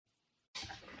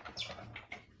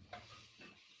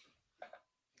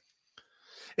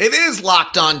It is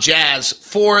Locked On Jazz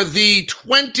for the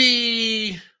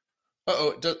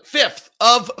 5th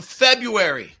of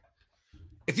February.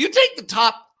 If you take the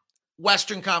top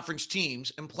Western Conference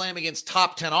teams and play them against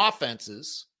top 10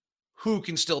 offenses, who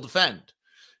can still defend?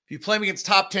 If you play them against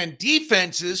top 10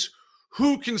 defenses,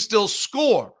 who can still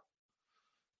score?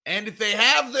 And if they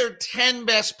have their 10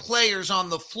 best players on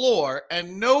the floor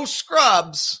and no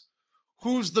scrubs,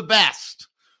 who's the best?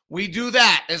 We do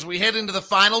that as we head into the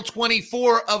final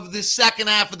 24 of the second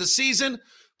half of the season,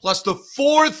 plus the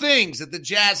 4 things that the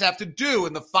Jazz have to do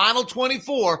in the final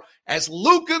 24 as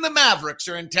Luka and the Mavericks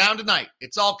are in town tonight.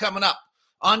 It's all coming up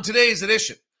on today's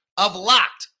edition of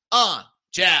Locked On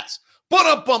Jazz. Pow.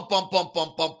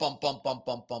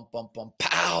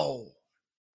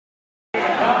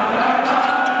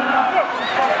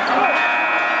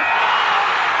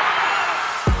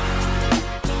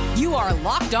 You are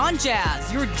Locked On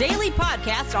Jazz, your daily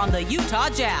podcast on the Utah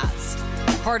Jazz.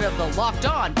 Part of the Locked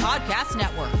On Podcast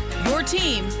Network, your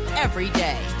team every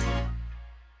day.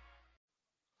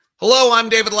 Hello, I'm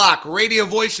David Locke, radio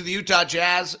voice of the Utah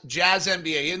Jazz, Jazz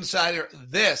NBA insider.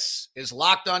 This is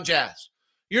Locked On Jazz,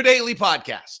 your daily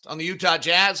podcast on the Utah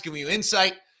Jazz, giving you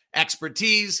insight,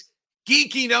 expertise,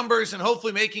 geeky numbers, and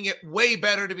hopefully making it way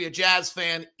better to be a Jazz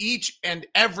fan each and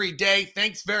every day.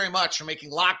 Thanks very much for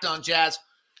making Locked On Jazz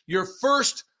your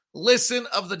first listen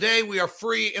of the day. We are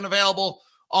free and available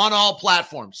on all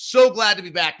platforms. So glad to be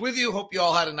back with you. Hope you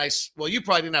all had a nice, well, you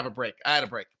probably didn't have a break. I had a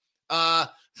break.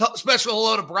 Special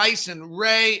hello to Bryce and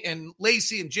Ray and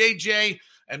Lacey and JJ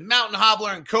and Mountain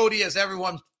Hobbler and Cody as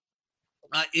everyone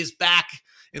is back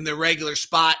in their regular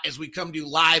spot as we come to you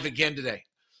live again today.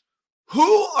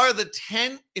 Who are the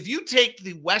 10, if you take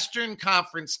the Western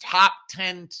Conference top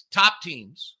 10 top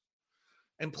teams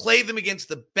and play them against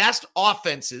the best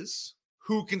offenses,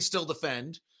 who can still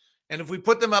defend? And if we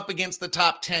put them up against the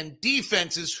top 10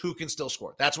 defenses, who can still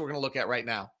score? That's what we're going to look at right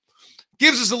now.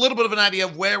 Gives us a little bit of an idea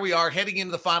of where we are heading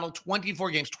into the final 24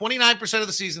 games. 29% of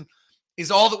the season is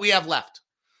all that we have left.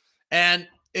 And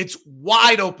it's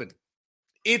wide open.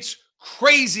 It's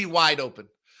crazy wide open.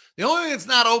 The only thing that's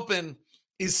not open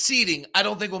is seeding. I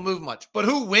don't think we'll move much. But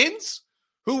who wins?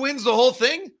 Who wins the whole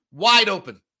thing? Wide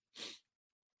open.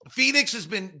 Phoenix has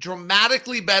been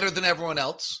dramatically better than everyone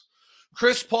else.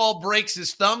 Chris Paul breaks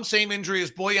his thumb, same injury as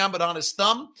Bojan, but on his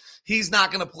thumb. He's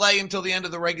not going to play until the end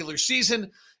of the regular season.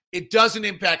 It doesn't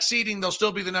impact seeding. They'll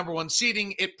still be the number one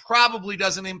seeding. It probably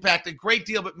doesn't impact a great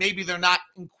deal, but maybe they're not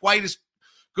in quite as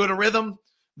good a rhythm.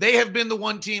 They have been the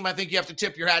one team I think you have to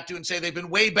tip your hat to and say they've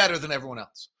been way better than everyone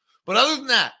else. But other than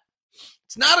that,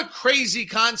 it's not a crazy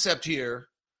concept here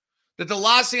that the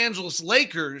Los Angeles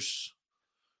Lakers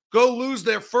go lose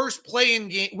their first play-in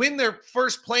game, win their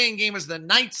first play-in game as the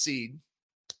 9th seed,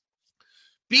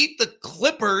 beat the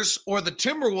Clippers or the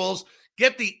Timberwolves,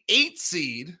 get the 8th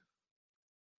seed,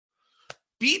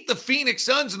 beat the Phoenix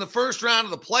Suns in the first round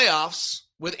of the playoffs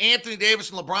with Anthony Davis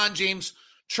and LeBron James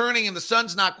churning and the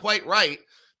Suns not quite right,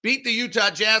 beat the Utah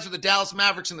Jazz or the Dallas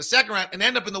Mavericks in the second round, and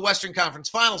end up in the Western Conference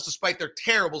Finals despite their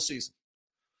terrible season.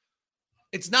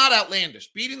 It's not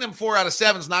outlandish. Beating them 4 out of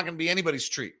 7 is not going to be anybody's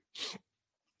treat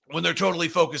when they're totally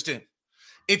focused in.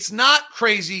 It's not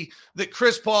crazy that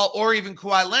Chris Paul or even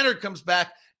Kawhi Leonard comes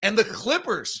back and the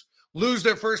Clippers lose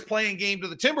their first playing game to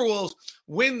the Timberwolves,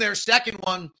 win their second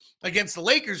one against the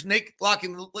Lakers,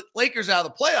 locking the Lakers out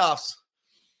of the playoffs,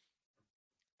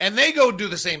 and they go do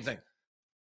the same thing.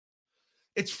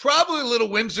 It's probably a little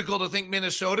whimsical to think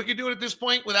Minnesota could do it at this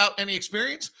point without any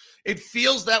experience. It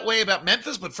feels that way about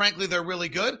Memphis, but frankly, they're really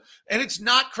good. And it's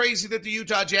not crazy that the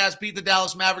Utah Jazz beat the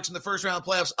Dallas Mavericks in the first round of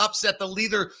the playoffs, upset the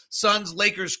leader Suns,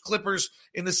 Lakers, Clippers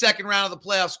in the second round of the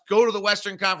playoffs, go to the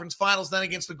Western Conference Finals, then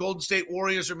against the Golden State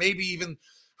Warriors, or maybe even,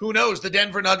 who knows, the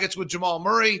Denver Nuggets with Jamal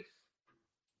Murray.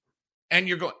 And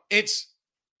you're going, it's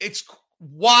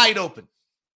wide open.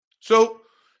 So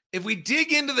if we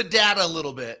dig into the data a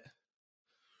little bit,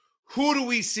 who do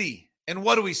we see and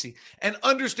what do we see? And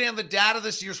understand the data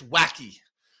this year's wacky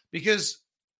because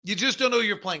you just don't know who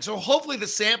you're playing. So hopefully the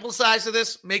sample size of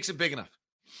this makes it big enough.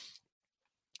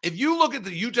 If you look at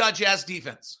the Utah Jazz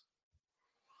defense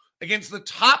against the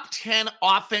top 10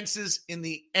 offenses in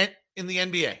the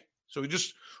NBA, so we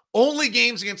just only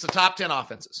games against the top 10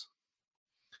 offenses,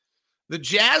 the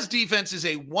Jazz defense is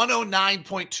a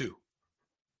 109.2.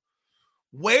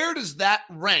 Where does that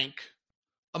rank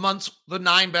amongst the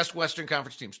 9 best Western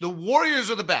Conference teams? The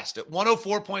Warriors are the best at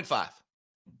 104.5.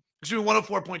 Excuse me,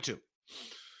 104.2.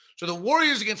 So the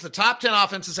Warriors against the top 10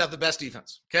 offenses have the best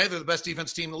defense. Okay, they're the best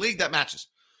defense team in the league. That matches.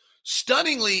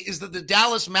 Stunningly is that the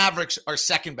Dallas Mavericks are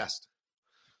second best.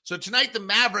 So tonight, the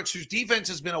Mavericks, whose defense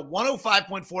has been a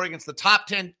 105.4 against the top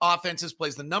 10 offenses,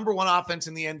 plays the number one offense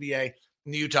in the NBA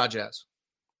in the Utah Jazz.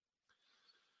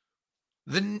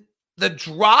 The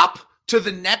drop to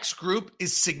the next group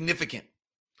is significant.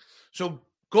 So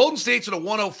Golden State's at a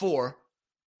 104.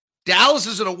 Dallas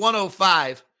is at a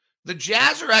 105.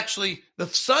 The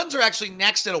Suns are actually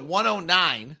next at a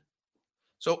 109.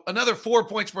 So another 4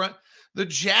 points per. The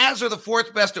Jazz are the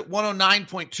fourth best at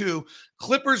 109.2.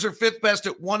 Clippers are fifth best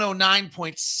at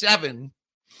 109.7.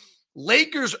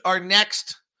 Lakers are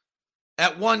next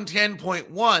at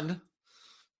 110.1.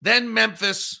 Then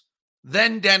Memphis,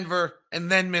 then Denver, and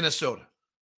then Minnesota.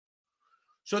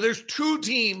 So there's two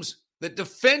teams that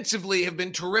defensively have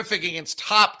been terrific against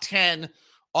top 10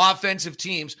 offensive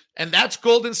teams, and that's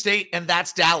Golden State and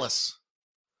that's Dallas.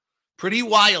 Pretty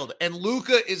wild. And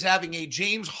Luka is having a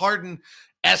James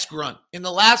Harden-esque run. In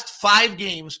the last 5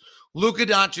 games, Luka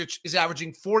Doncic is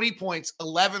averaging 40 points,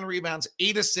 11 rebounds,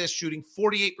 8 assists, shooting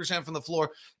 48% from the floor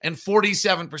and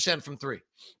 47% from three.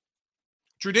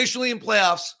 Traditionally in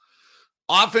playoffs,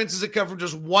 offenses that come from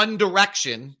just one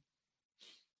direction,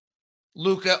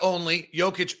 Luka only,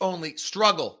 Jokic only,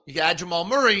 struggle. You add Jamal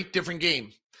Murray, different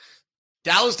game.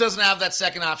 Dallas doesn't have that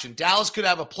second option. Dallas could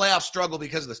have a playoff struggle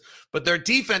because of this. But their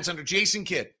defense under Jason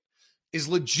Kidd is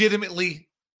legitimately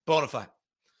bona fide.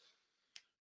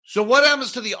 So what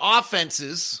happens to the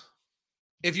offenses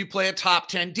if you play a top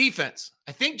 10 defense?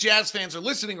 I think Jazz fans are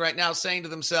listening right now saying to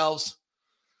themselves,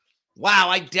 wow,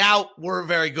 I doubt we're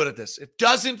very good at this. It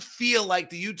doesn't feel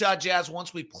like the Utah Jazz,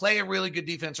 once we play a really good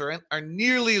defense, are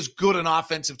nearly as good an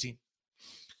offensive team.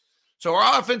 So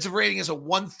our offensive rating is a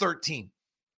 113.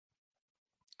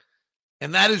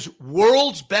 And that is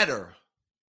worlds better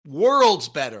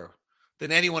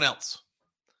than anyone else.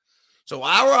 So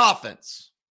our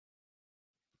offense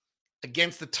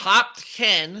against the top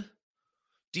 10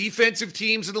 defensive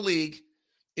teams in the league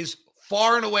is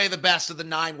far and away the best of the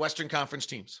 9 Western Conference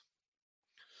teams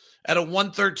at a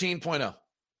 113.0.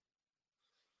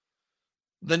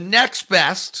 The next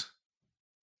best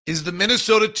is the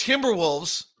Minnesota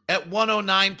Timberwolves at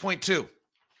 109.2.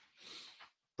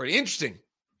 Pretty interesting.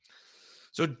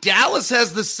 So Dallas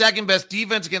has the second best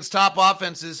defense against top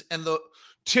offenses, and the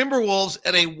Timberwolves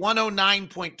at a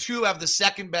 109.2 have the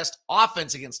second best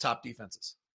offense against top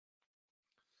defenses.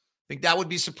 I think that would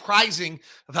be surprising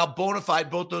of how bona fide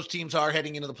both those teams are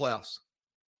heading into the playoffs.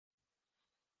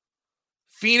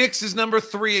 Phoenix is number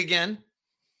 3 again.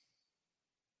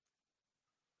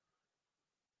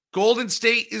 Golden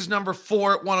State is number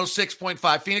 4 at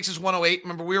 106.5. Phoenix is 108.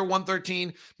 Remember, we were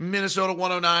 113. Minnesota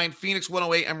 109. Phoenix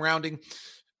 108. I'm rounding.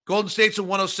 Golden State's a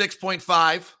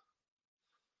 106.5.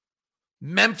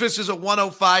 Memphis is a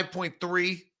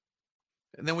 105.3.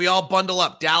 And then we all bundle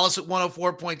up. Dallas at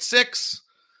 104.6.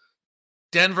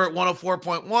 Denver at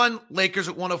 104.1. Lakers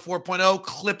at 104.0.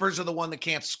 Clippers are the one that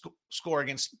can't score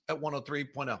against at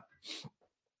 103.0.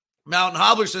 Mountain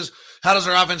Hobbler says, how does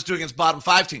our offense do against bottom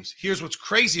 5 teams? Here's what's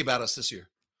crazy about us this year.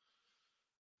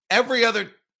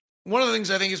 One of the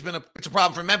things I think it's a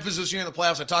problem for Memphis this year in the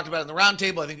playoffs. I talked about it in the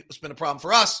roundtable. I think it's been a problem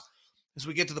for us as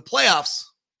we get to the playoffs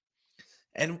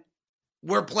and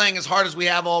we're playing as hard as we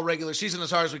have all regular season,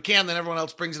 as hard as we can. Then everyone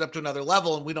else brings it up to another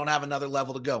level and we don't have another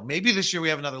level to go. Maybe this year we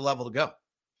have another level to go.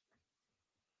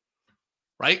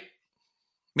 Right?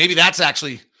 Maybe that's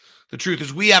actually the truth,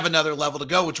 is we have another level to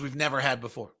go, which we've never had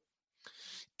before.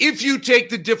 If you take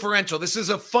the differential, this is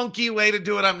a funky way to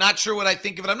do it. I'm not sure what I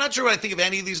think of it. I'm not sure what I think of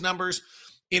any of these numbers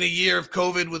in a year of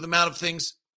COVID with the amount of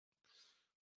things,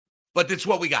 but it's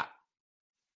what we got.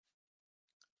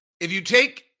 If you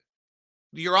take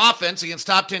your offense against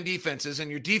top 10 defenses and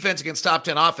your defense against top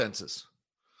 10 offenses,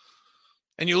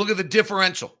 and you look at the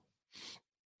differential,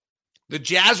 the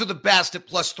Jazz are the best at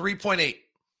plus 3.8.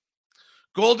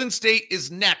 Golden State is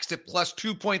next at plus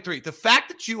 2.3. The fact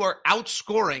that you are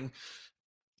outscoring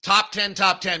top 10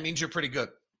 means you're pretty good.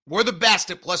 We're the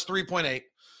best at plus 3.8.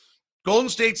 Golden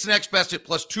State's the next best at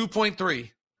plus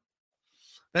 2.3.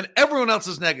 Then everyone else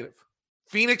is negative.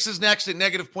 Phoenix is next at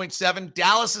negative 0.7.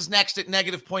 Dallas is next at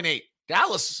negative 0.8.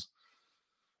 Dallas,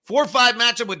 4-5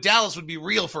 matchup with Dallas would be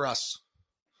real for us.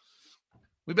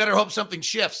 We better hope something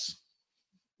shifts.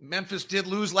 Memphis did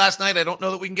lose last night. I don't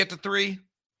know that we can get to 3.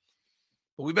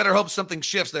 But we better hope something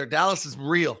shifts there. Dallas is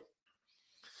real.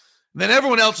 Then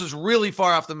everyone else is really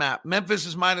far off the map. Memphis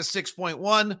is minus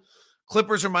 6.1.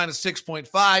 Clippers are minus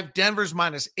 6.5. Denver's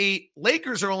minus 8.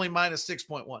 Lakers are only minus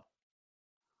 6.1.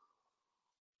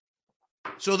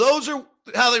 So those are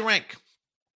how they rank.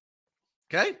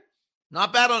 Okay?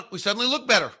 Not bad. We suddenly look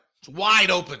better. It's wide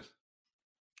open.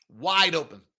 Wide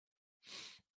open.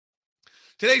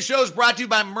 Today's show is brought to you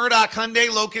by Murdoch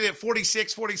Hyundai, located at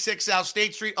 4646 South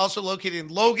State Street, also located in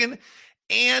Logan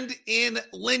and in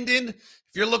Linden.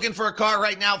 If you're looking for a car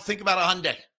right now, think about a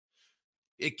Hyundai.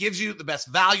 It gives you the best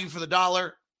value for the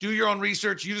dollar. Do your own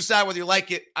research. You decide whether you like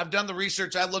it. I've done the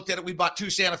research. I looked at it. We bought 2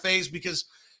 Santa Fe's because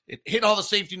it hit all the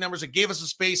safety numbers. It gave us the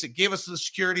space. It gave us the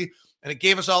security. And it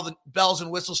gave us all the bells and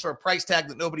whistles for a price tag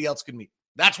that nobody else could meet.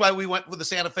 That's why we went with the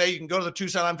Santa Fe. You can go to the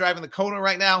Tucson. I'm driving the Kona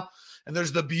right now. And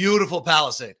there's the beautiful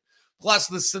Palisade. Plus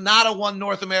the Sonata won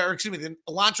the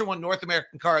Elantra won North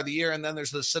American Car of the Year. And then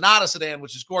there's the Sonata sedan,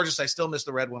 which is gorgeous. I still miss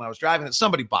the red one I was driving that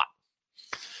somebody bought.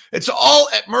 It's all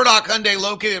at Murdoch Hyundai,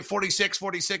 located at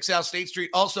 4646 South State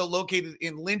Street, also located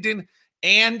in Linden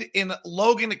and in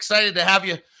Logan. Excited to have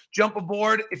you jump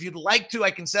aboard. If you'd like to,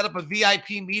 I can set up a VIP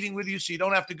meeting with you so you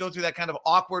don't have to go through that kind of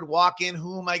awkward walk-in.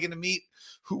 Who am I going to meet?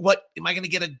 What am I going to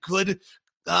get a good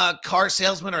car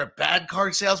salesman or a bad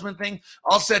car salesman thing?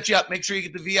 I'll set you up. Make sure you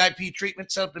get the VIP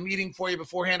treatment, set up the meeting for you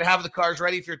beforehand, have the cars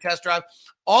ready for your test drive.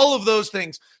 All of those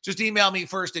things, just email me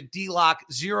first at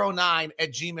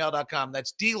dlock09@gmail.com.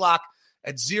 That's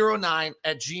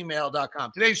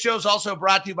dlock09@gmail.com. Today's show is also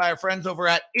brought to you by our friends over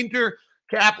at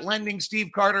Intercap Lending.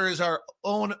 Steve Carter is our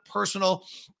own personal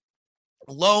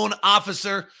loan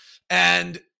officer,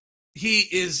 and he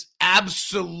is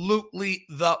absolutely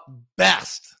the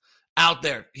best out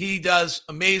there. He does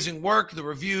amazing work. The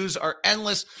reviews are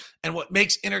endless. And what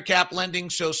makes Intercap Lending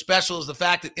so special is the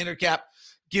fact that Intercap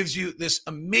gives you this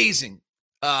amazing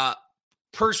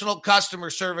personal customer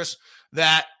service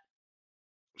that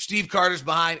Steve Carter's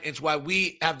behind. It's why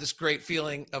we have this great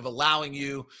feeling of allowing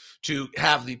you to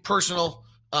have the personal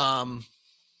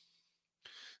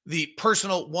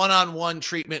one-on-one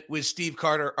treatment with Steve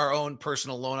Carter, our own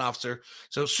personal loan officer.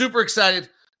 So super excited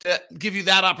to give you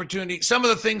that opportunity. Some of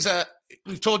the things that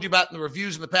we've told you about in the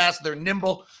reviews in the past, they're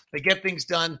nimble. They get things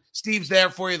done. Steve's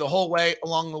there for you the whole way,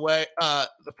 along the way,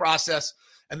 the process.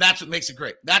 And that's what makes it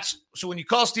great. So when you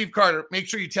call Steve Carter, make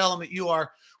sure you tell him that you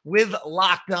are with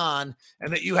Locked On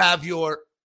and that you have your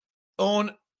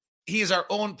own, he is our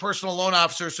own personal loan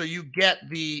officer. So you get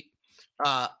the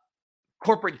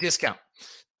corporate discount.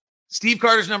 Steve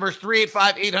Carter's number is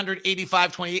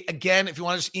 385-800-8528. Again, if you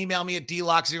want to just email me at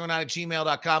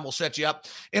dlock09@gmail.com, we'll set you up.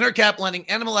 Intercap Lending,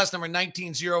 NMLS number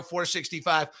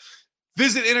 190465.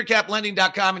 Visit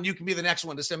intercaplending.com, and you can be the next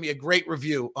one to send me a great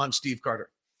review on Steve Carter.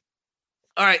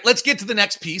 All right, let's get to the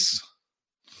next piece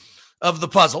of the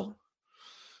puzzle,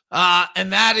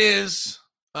 and that is...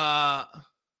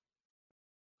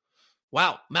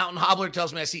 Wow. Mountain Hobbler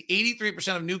tells me I see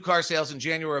 83% of new car sales in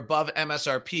January above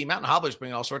MSRP. Mountain Hobbler's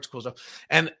bringing all sorts of cool stuff.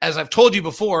 And as I've told you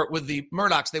before with the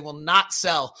Murdochs, they will not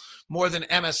sell more than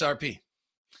MSRP.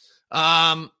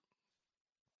 Another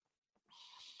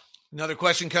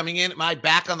question coming in. Am I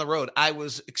back on the road? I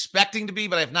was expecting to be,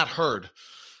 but I have not heard.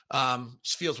 It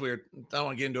feels weird. I don't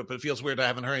want to get into it, but it feels weird. I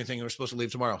haven't heard anything. We're supposed to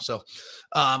leave tomorrow. So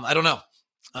I don't know.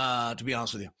 To be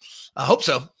honest with you, I hope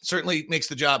so. Certainly makes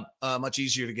the job much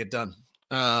easier to get done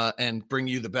and bring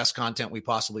you the best content we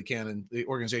possibly can. And the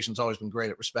organization's always been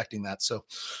great at respecting that. So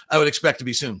I would expect to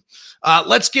be soon.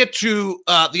 Let's get to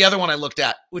the other one I looked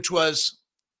at, which was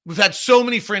we've had so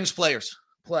many fringe players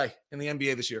play in the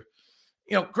NBA this year.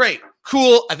 You know, great,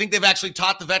 cool. I think they've actually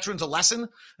taught the veterans a lesson.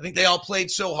 I think they all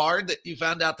played so hard that you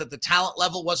found out that the talent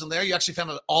level wasn't there. You actually found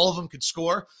out that all of them could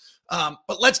score.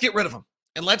 But let's get rid of them.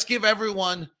 And let's give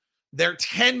everyone their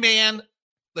 10-man,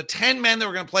 the 10 men that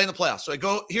were going to play in the playoffs. So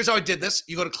here's how I did this.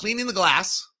 You go to cleaning the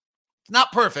glass. It's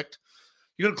not perfect.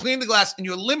 You go to clean the glass and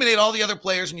you eliminate all the other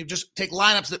players and you just take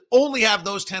lineups that only have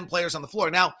those 10 players on the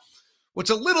floor. Now,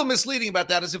 what's a little misleading about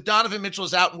that is if Donovan Mitchell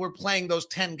is out and we're playing those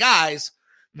 10 guys,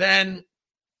 then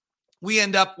we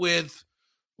end up with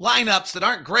lineups that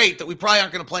aren't great that we probably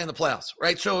aren't going to play in the playoffs,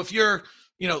 right? So if you're,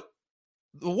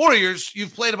 the Warriors,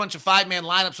 you've played a bunch of 5-man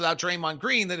lineups without Draymond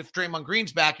Green, that if Draymond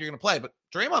Green's back, you're going to play. But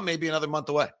Draymond may be another month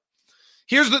away.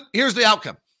 Here's the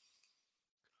outcome.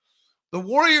 The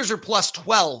Warriors are plus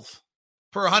 12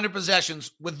 per 100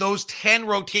 possessions with those 10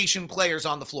 rotation players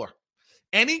on the floor.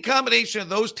 Any combination of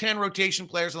those 10 rotation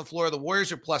players on the floor, the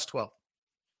Warriors are plus 12.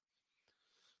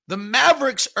 The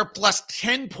Mavericks are plus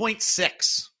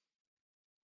 10.6.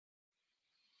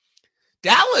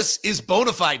 Dallas is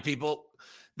bona fide, people.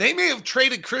 They may have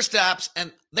traded Kristaps,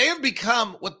 and they have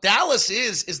become what Dallas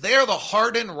is they are the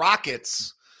Harden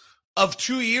Rockets of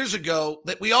 2 years ago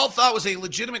that we all thought was a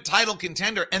legitimate title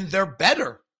contender, and they're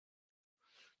better.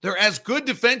 They're as good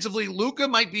defensively. Luka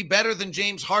might be better than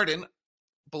James Harden,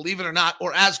 believe it or not,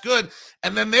 or as good,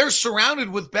 and then they're surrounded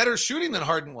with better shooting than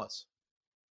Harden was.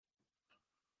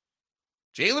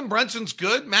 Jalen Brunson's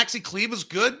good. Maxi Kleber's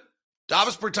good.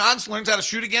 Davis Bertans learns how to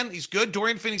shoot again. He's good.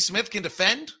 Dorian Finney-Smith can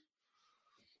defend.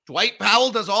 Dwight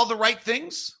Powell does all the right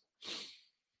things.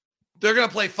 They're going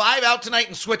to play 5 out tonight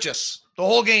and switch us the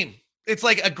whole game. It's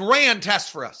like a grand test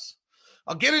for us.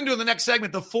 I'll get into in the next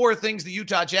segment the 4 things the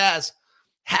Utah Jazz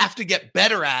have to get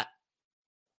better at.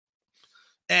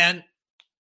 And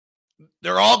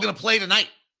they're all going to play tonight.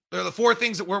 They're the 4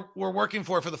 things that we're working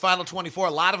for the final 24.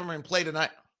 A lot of them are in play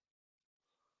tonight.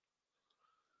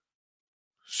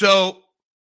 So,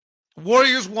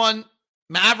 Warriors 1,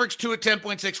 Mavericks 2 at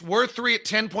 10.6. We're 3 at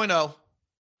 10.0.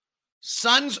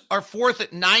 Suns are 4th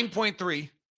at 9.3.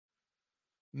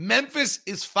 Memphis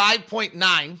is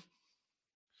 5.9.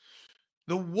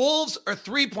 The Wolves are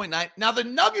 3.9. Now, the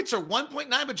Nuggets are 1.9,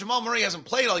 but Jamal Murray hasn't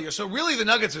played all year. So, really, the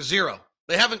Nuggets are 0.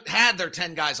 They haven't had their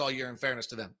 10 guys all year, in fairness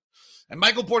to them. And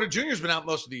Michael Porter Jr. has been out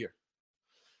most of the year.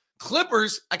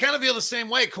 Clippers, I kind of feel the same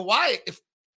way. Kawhi, if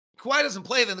Kawhi doesn't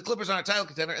play, then the Clippers aren't a title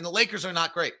contender, and the Lakers are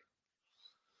not great.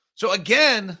 So,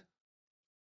 again,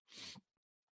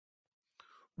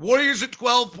 Warriors at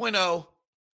 12.0,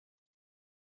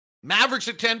 Mavericks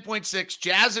at 10.6,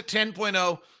 Jazz at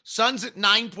 10.0, Suns at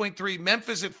 9.3,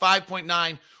 Memphis at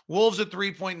 5.9, Wolves at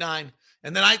 3.9,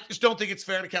 and then I just don't think it's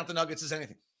fair to count the Nuggets as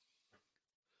anything.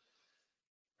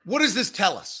 What does this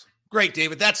tell us? Great,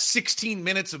 David. That's 16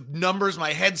 minutes of numbers.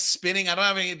 My head's spinning. I don't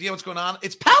have any idea what's going on.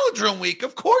 It's Palindrome week.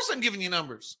 Of course I'm giving you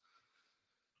numbers.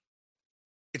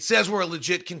 It says we're a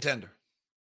legit contender.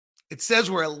 It says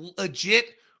we're a legit,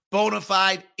 bona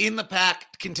fide,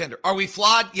 in-the-pack contender. Are we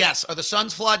flawed? Yes. Are the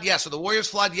Suns flawed? Yes. Are the Warriors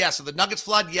flawed? Yes. Are the Nuggets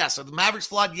flawed? Yes. Are the Mavericks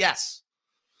flawed? Yes.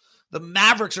 The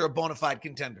Mavericks are a bona fide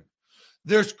contender.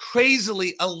 There's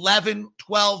crazily 11,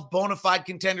 12 bona fide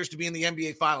contenders to be in the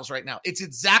NBA Finals right now. It's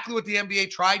exactly what the NBA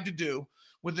tried to do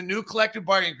with the new collective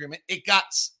bargaining agreement. It got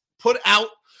put out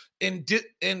and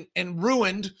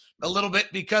ruined a little bit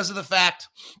because of the fact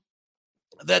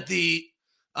that the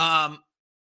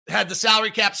had the salary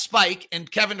cap spike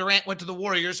and Kevin Durant went to the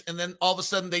Warriors, and then all of a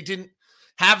sudden they didn't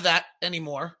have that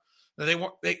anymore.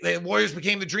 The Warriors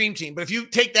became the dream team. But if you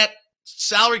take that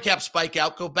salary cap spike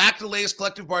out, go back to the latest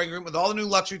collective bargaining agreement with all the new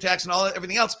luxury tax and all that,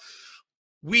 everything else,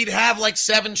 we'd have like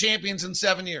 7 champions in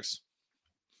 7 years.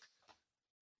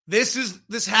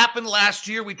 This happened last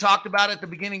year. We talked about it at the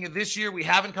beginning of this year. We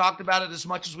haven't talked about it as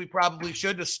much as we probably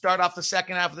should to start off the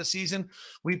second half of the season.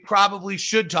 We probably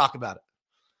should talk about it.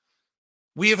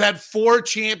 We have had 4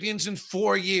 champions in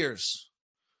 4 years.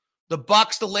 The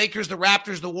Bucks, the Lakers, the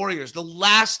Raptors, the Warriors. The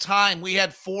last time we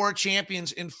had 4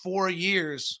 champions in 4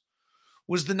 years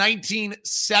was the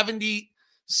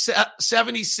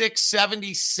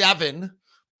 76-77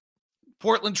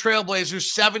 Portland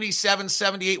Trailblazers,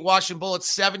 77-78 Washington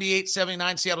Bullets,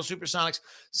 78-79 Seattle Supersonics,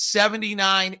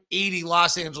 79-80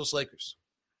 Los Angeles Lakers.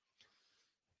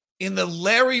 In the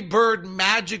Larry Bird,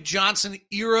 Magic Johnson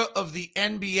era of the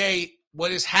NBA,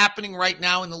 what is happening right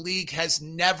now in the league has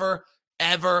never,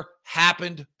 ever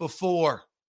happened before.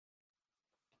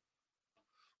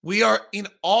 We are, in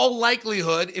all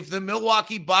likelihood, if the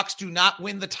Milwaukee Bucks do not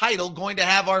win the title, going to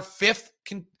have our 5th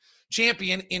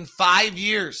champion in 5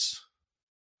 years.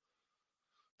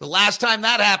 The last time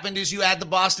that happened is you had the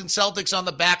Boston Celtics on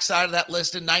the backside of that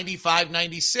list in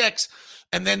 95-96,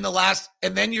 and then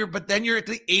you're at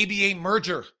the ABA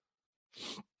merger.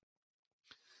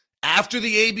 After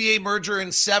the ABA merger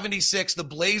in 76, the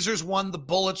Blazers won, the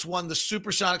Bullets won, the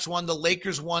Supersonics won, the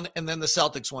Lakers won, and then the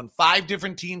Celtics won. 5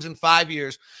 different teams in 5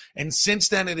 years. And since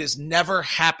then, it has never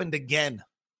happened again.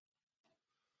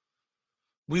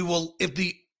 If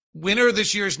the winner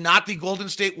this year is not the Golden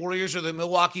State Warriors or the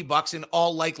Milwaukee Bucks, in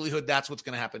all likelihood, that's what's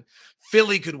going to happen.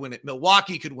 Philly could win it.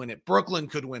 Milwaukee could win it. Brooklyn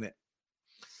could win it.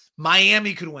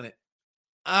 Miami could win it.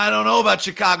 I don't know about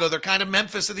Chicago. They're kind of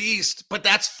Memphis of the East, but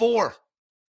that's 4.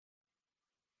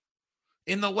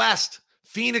 In the West,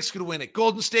 Phoenix could win it.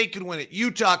 Golden State could win it.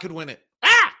 Utah could win it.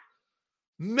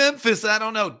 Memphis, I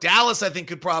don't know. Dallas, I think,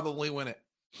 could probably win it.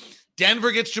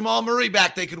 Denver gets Jamal Murray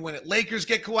back, they could win it. Lakers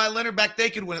get Kawhi Leonard back, they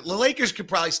could win it. The Lakers could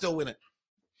probably still win it.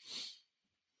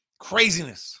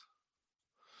 Craziness.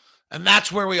 And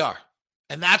that's where we are.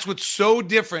 And that's what's so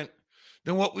different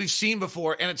than what we've seen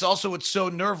before. And it's also what's so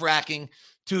nerve-wracking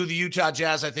to the Utah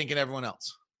Jazz, I think, and everyone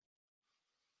else.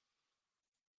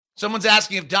 Someone's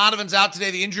asking if Donovan's out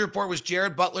today. The injury report was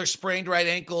Jared Butler, sprained right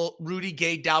ankle, Rudy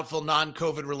Gay, doubtful,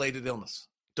 non-COVID related illness.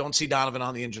 Don't see Donovan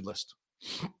on the injured list.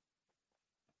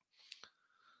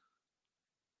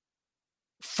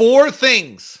 4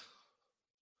 things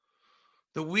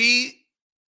that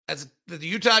the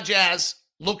Utah Jazz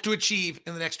look to achieve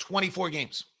in the next 24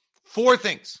 games. 4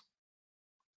 things.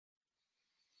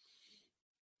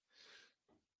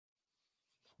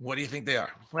 What do you think they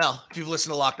are? Well, if you've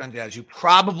listened to Locked On Jazz, you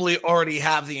probably already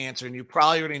have the answer, and you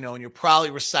probably already know, and you're probably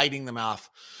reciting them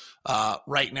off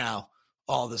right now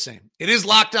all the same. It is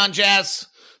Locked On Jazz.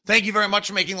 Thank you very much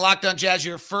for making Locked On Jazz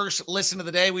your first listen of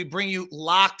the day. We bring you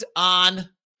Locked On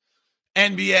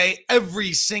NBA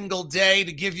every single day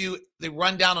to give you the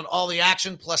rundown on all the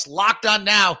action. Plus, Locked On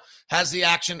Now has the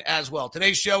action as well.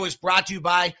 Today's show is brought to you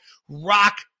by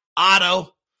Rock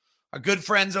Auto. Our good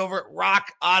friends over at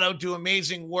Rock Auto do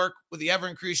amazing work with the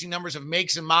ever-increasing numbers of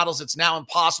makes and models. It's now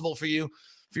impossible for you,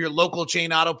 for your local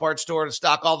chain auto parts store, to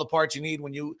stock all the parts you need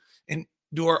when you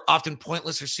endure often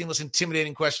pointless or seamless,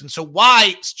 intimidating questions. So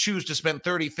why choose to spend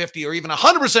 30, 50, or even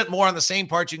 100% more on the same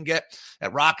parts you can get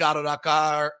at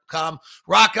rockauto.com?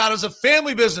 Rock Auto is a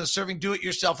family business serving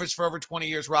do-it-yourselfers for over 20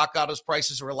 years. Rock Auto's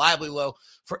prices are reliably low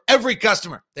for every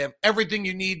customer. They have everything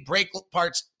you need: brake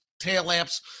parts, tail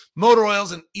lamps, motor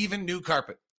oils, and even new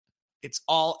carpet. It's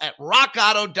all at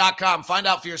rockauto.com. Find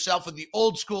out for yourself with the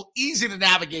old school, easy to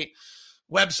navigate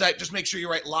website. Just make sure you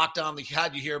write Locked On, the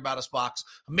How'd You Hear About Us box.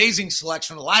 Amazing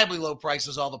selection, reliably low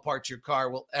prices, all the parts your car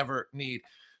will ever need.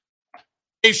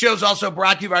 Today's show is also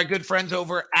brought to you by our good friends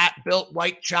over at Built.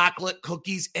 White chocolate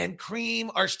cookies and cream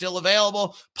are still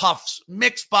available. Puffs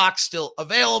mix box still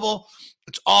available.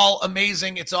 It's all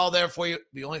amazing. It's all there for you.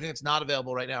 The only thing that's not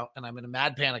available right now, and I'm in a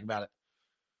mad panic about it,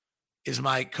 is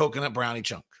my coconut brownie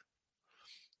chunk.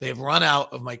 They've run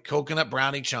out of my coconut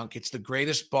brownie chunk. It's the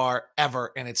greatest bar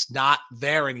ever, and it's not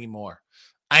there anymore.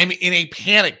 I'm in a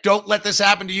panic. Don't let this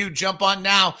happen to you. Jump on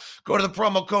now. Go to the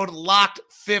promo code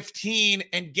LOCKED15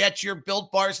 and get your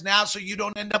Built Bars now so you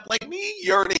don't end up like me,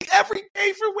 yearning every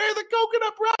day for where the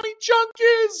coconut brownie chunk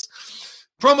is.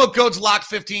 Promo code's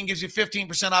LOCKED15 gives you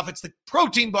 15% off. It's the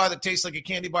protein bar that tastes like a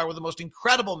candy bar with the most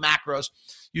incredible macros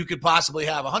you could possibly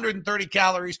have. 130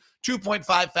 calories,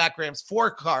 2.5 fat grams,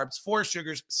 4 carbs, 4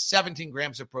 sugars, 17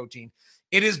 grams of protein.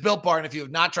 It is Built Bar, and if you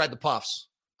have not tried the puffs,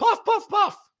 puff, puff,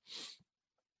 puff.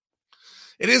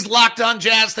 It is Locked On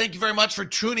Jazz. Thank you very much for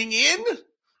tuning in.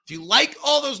 If you like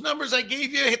all those numbers I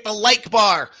gave you, hit the like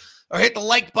bar or hit the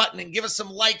like button and give us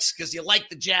some likes because you like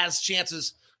the Jazz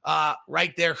chances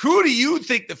right there. Who do you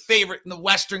think the favorite in the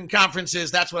Western Conference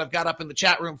is? That's what I've got up in the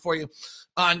chat room for you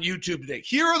on YouTube today.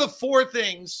 Here are the 4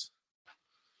 things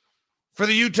for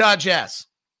the Utah Jazz.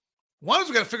 One is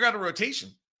we got to figure out a rotation.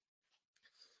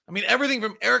 I mean, everything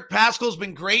from Eric Paschall's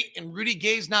been great, and Rudy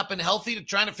Gay's not been healthy, to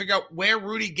trying to figure out where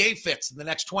Rudy Gay fits in the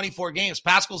next 24 games.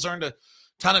 Paschall's earned a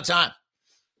ton of time.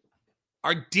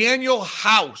 Are Daniel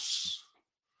House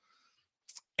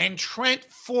and Trent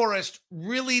Forrest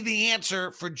really the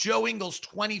answer for Joe Ingles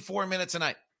 24 minutes a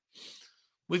night?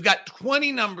 We've got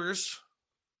 20 numbers.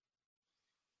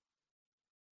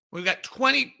 We've got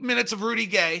 20 minutes of Rudy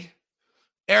Gay,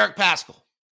 Eric Paschall.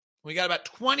 We got about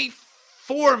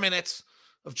 24 minutes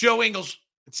of Joe Ingles.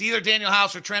 It's either Daniel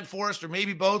House or Trent Forrest, or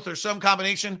maybe both, or some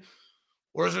combination.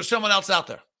 Or is there someone else out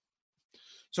there?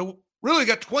 So really, we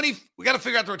got 20. We got to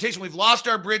figure out the rotation. We've lost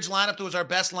our bridge lineup that was our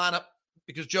best lineup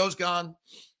because Joe's gone.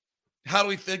 How do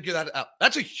we figure that out?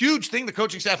 That's a huge thing the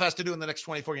coaching staff has to do in the next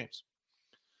 24 games.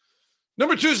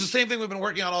 Number 2 is the same thing we've been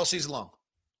working on all season long.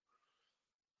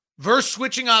 Verse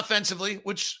switching offensively,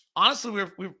 which honestly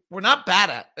we're not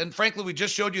bad at. And frankly, we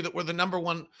just showed you that we're the number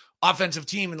 1 offensive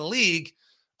team in the league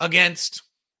against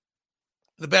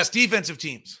the best defensive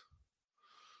teams.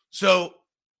 So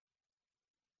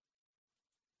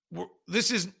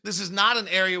this is not an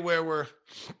area where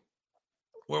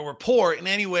we're poor in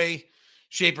any way,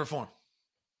 shape, or form.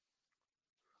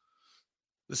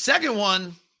 The second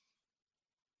one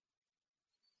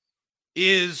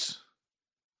is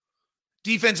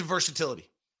defensive versatility.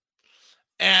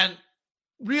 And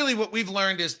really what we've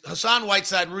learned is Hassan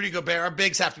Whiteside, Rudy Gobert, our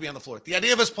bigs have to be on the floor. The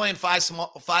idea of us playing five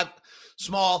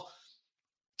small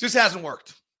just hasn't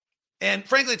worked. And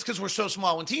frankly, it's because we're so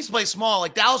small. When teams play small,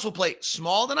 like Dallas will play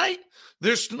small tonight,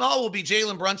 their small will be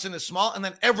Jalen Brunson is small, and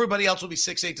then everybody else will be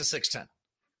 6'8" to 6'10".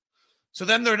 So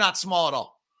then they're not small at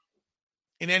all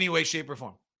in any way, shape, or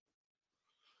form.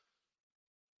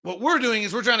 What we're doing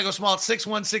is we're trying to go small at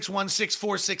 6'1", 6'1",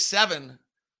 6'4", 6'7",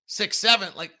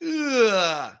 6'7", like,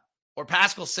 ugh. Or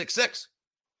Paschall 6'6".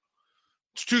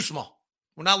 It's too small.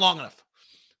 We're not long enough.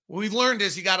 What we've learned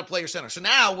is you got to play your center. So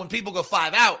now when people go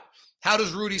 5 out, how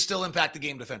does Rudy still impact the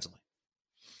game defensively?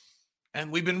 And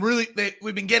we've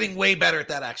been getting way better at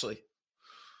that, actually.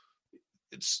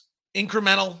 It's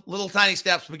incremental, little tiny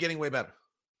steps, but getting way better.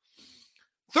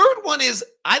 Third one is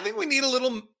I think we need a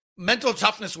little mental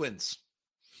toughness wins.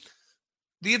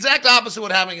 The exact opposite of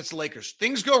what happened against the Lakers.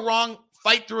 Things go wrong,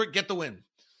 fight through it, get the win.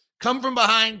 Come from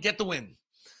behind, get the win.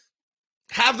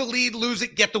 Have the lead, lose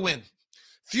it, get the win.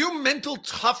 few mental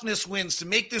toughness wins to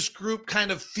make this group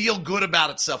kind of feel good about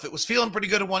itself. It was feeling pretty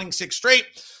good at winning 6 straight,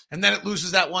 and then it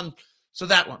loses that one. So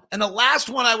that one. And the last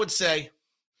one I would say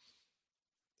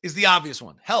is the obvious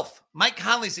one. Health. Mike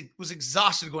Conley was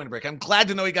exhausted going to break. I'm glad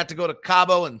to know he got to go to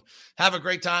Cabo and have a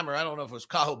great time, or I don't know if it was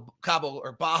Cabo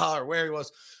or Baja or where he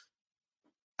was.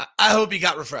 I hope he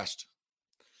got refreshed.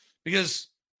 Because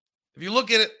if you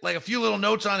look at it, like a few little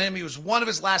notes on him, he was 1 of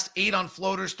his last 8 on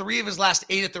floaters, 3 of his last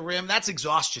 8 at the rim. That's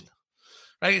exhaustion.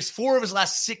 Right? He's 4 of his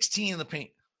last 16 in the paint.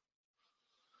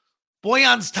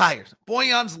 Bojan's tired.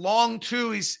 Bojan's long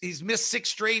two. He's missed 6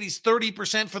 straight. He's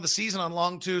 30% for the season on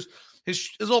long twos.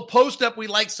 His little post-up we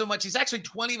like so much. He's actually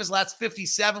 20 of his last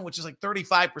 57, which is like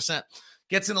 35%.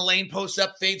 Gets in the lane, posts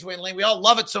up, fades away in the lane. We all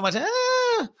love it so much.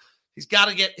 He's got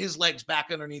to get his legs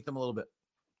back underneath him a little bit.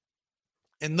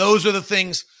 And those are the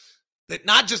things that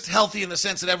not just healthy in the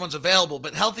sense that everyone's available,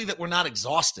 but healthy that we're not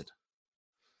exhausted.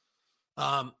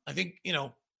 I think,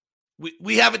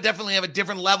 we definitely have a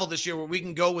different level this year where we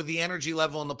can go with the energy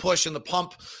level and the push and the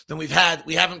pump than we've had.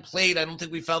 We haven't played. I don't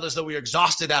think we felt as though we were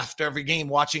exhausted after every game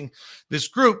watching this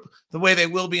group the way they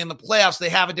will be in the playoffs. They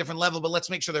have a different level, but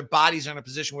let's make sure their bodies are in a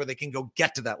position where they can go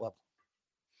get to that level.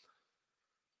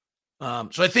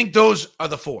 So I think those are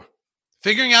the 4.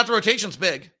 Figuring out the rotation's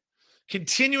big.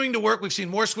 Continuing to work. We've seen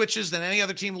more switches than any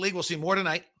other team in the league. We'll see more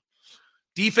tonight.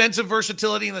 Defensive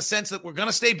versatility in the sense that we're going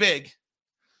to stay big.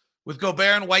 With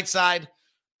Gobert and Whiteside,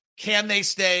 can they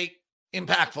stay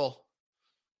impactful?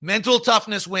 Mental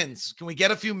toughness wins. Can we get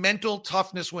a few mental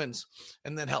toughness wins?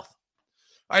 And then health.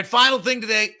 All right, final thing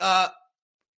today.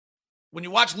 When you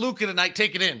watch Luka tonight,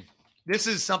 take it in. This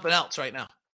is something else right now.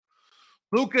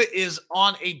 Luka is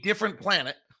on a different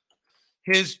planet.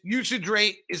 His usage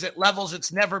rate is at levels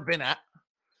it's never been at.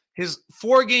 His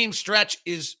 4-game stretch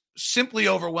is simply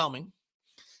overwhelming.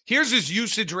 Here's his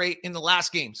usage rate in the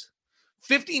last games.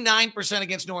 59%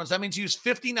 against New Orleans. That means he used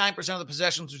 59% of the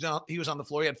possessions he was on the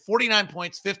floor. He had 49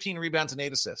 points, 15 rebounds, and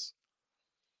 8 assists.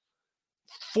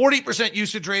 40%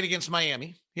 usage rate against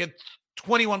Miami. He had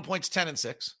 21 points, 10 and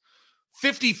 6.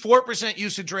 54%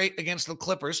 usage rate against the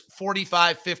Clippers,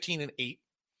 45, 15, and 8.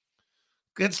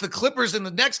 Against the Clippers in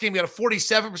the next game, he had a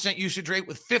 47% usage rate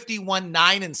with 51,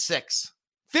 9, and 6.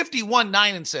 51,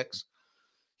 9, and 6.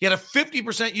 He had a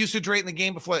 50% usage rate in the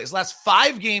game before that. His last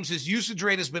 5 games, his usage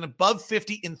rate has been above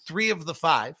 50 in 3 of the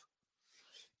 5.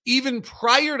 Even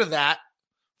prior to that,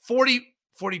 40,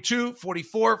 42,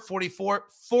 44, 44,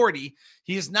 40.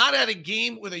 He has not had a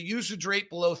game with a usage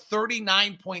rate below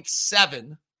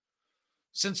 39.7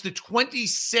 since the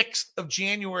 26th of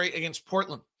January against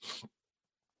Portland.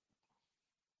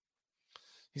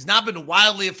 He's not been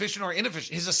wildly efficient or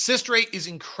inefficient. His assist rate is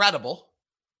incredible.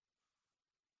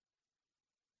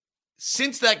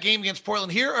 Since that game against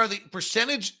Portland, here are the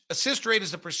percentage. Assist rate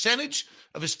is the percentage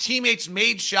of his teammates'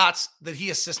 made shots that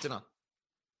he assisted on.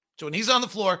 So when he's on the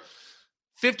floor,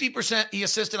 50%, he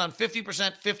assisted on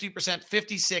 50%, 50%,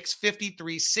 56,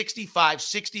 53, 65,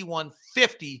 61,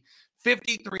 50,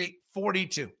 53,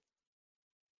 42.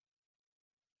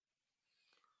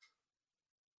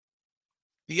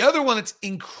 The other one that's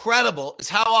incredible is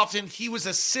how often he was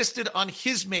assisted on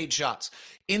his made shots.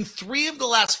 In 3 of the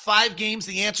last 5 games,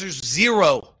 the answer is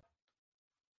 0.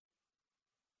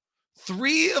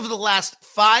 3 of the last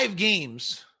 5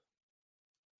 games,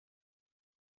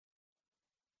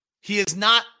 he has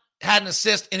not had an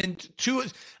assist. And in 2,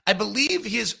 I believe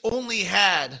he has only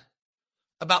had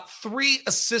about 3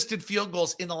 assisted field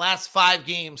goals in the last 5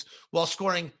 games while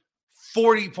scoring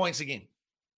 40 points a game.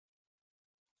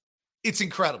 It's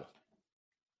incredible.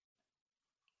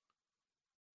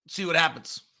 Let's see what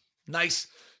happens. Nice.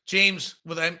 James,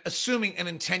 with I'm assuming an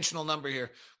intentional number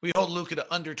here. We hold Luka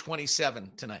to under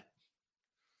 27 tonight.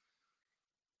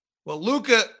 Well,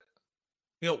 Luka,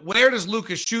 where does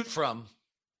Luka shoot from?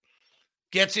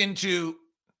 Gets into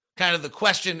kind of the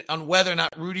question on whether or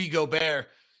not Rudy Gobert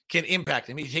can impact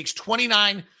him. He takes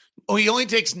 29. He only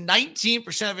takes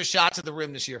 19% of his shots at the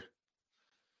rim this year.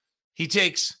 He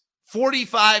takes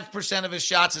 45% of his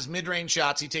shots as mid-range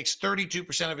shots. He takes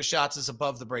 32% of his shots as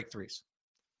above the break threes.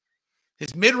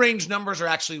 His mid-range numbers are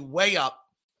actually way up.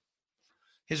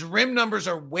 His rim numbers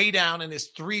are way down, and his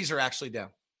threes are actually down.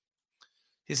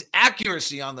 His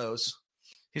accuracy on those,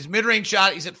 his mid-range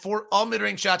shot, he's at all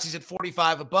mid-range shots, he's at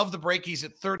 45. Above the break, he's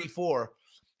at 34.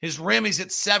 His rim, he's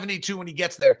at 72 when he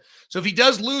gets there. So if he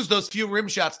does lose those few rim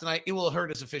shots tonight, it will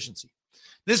hurt his efficiency.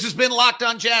 This has been Locked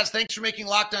On Jazz. Thanks for making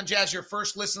Locked On Jazz your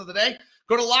first listen of the day.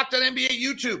 Go to Locked On NBA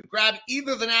YouTube. Grab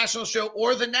either the National Show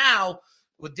or the Now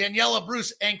with Daniela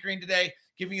Bruce anchoring today,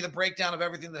 giving you the breakdown of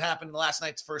everything that happened in last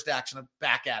night's first action. I'm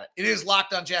back at it. It is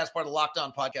Locked On Jazz, part of the Locked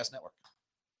On Podcast Network.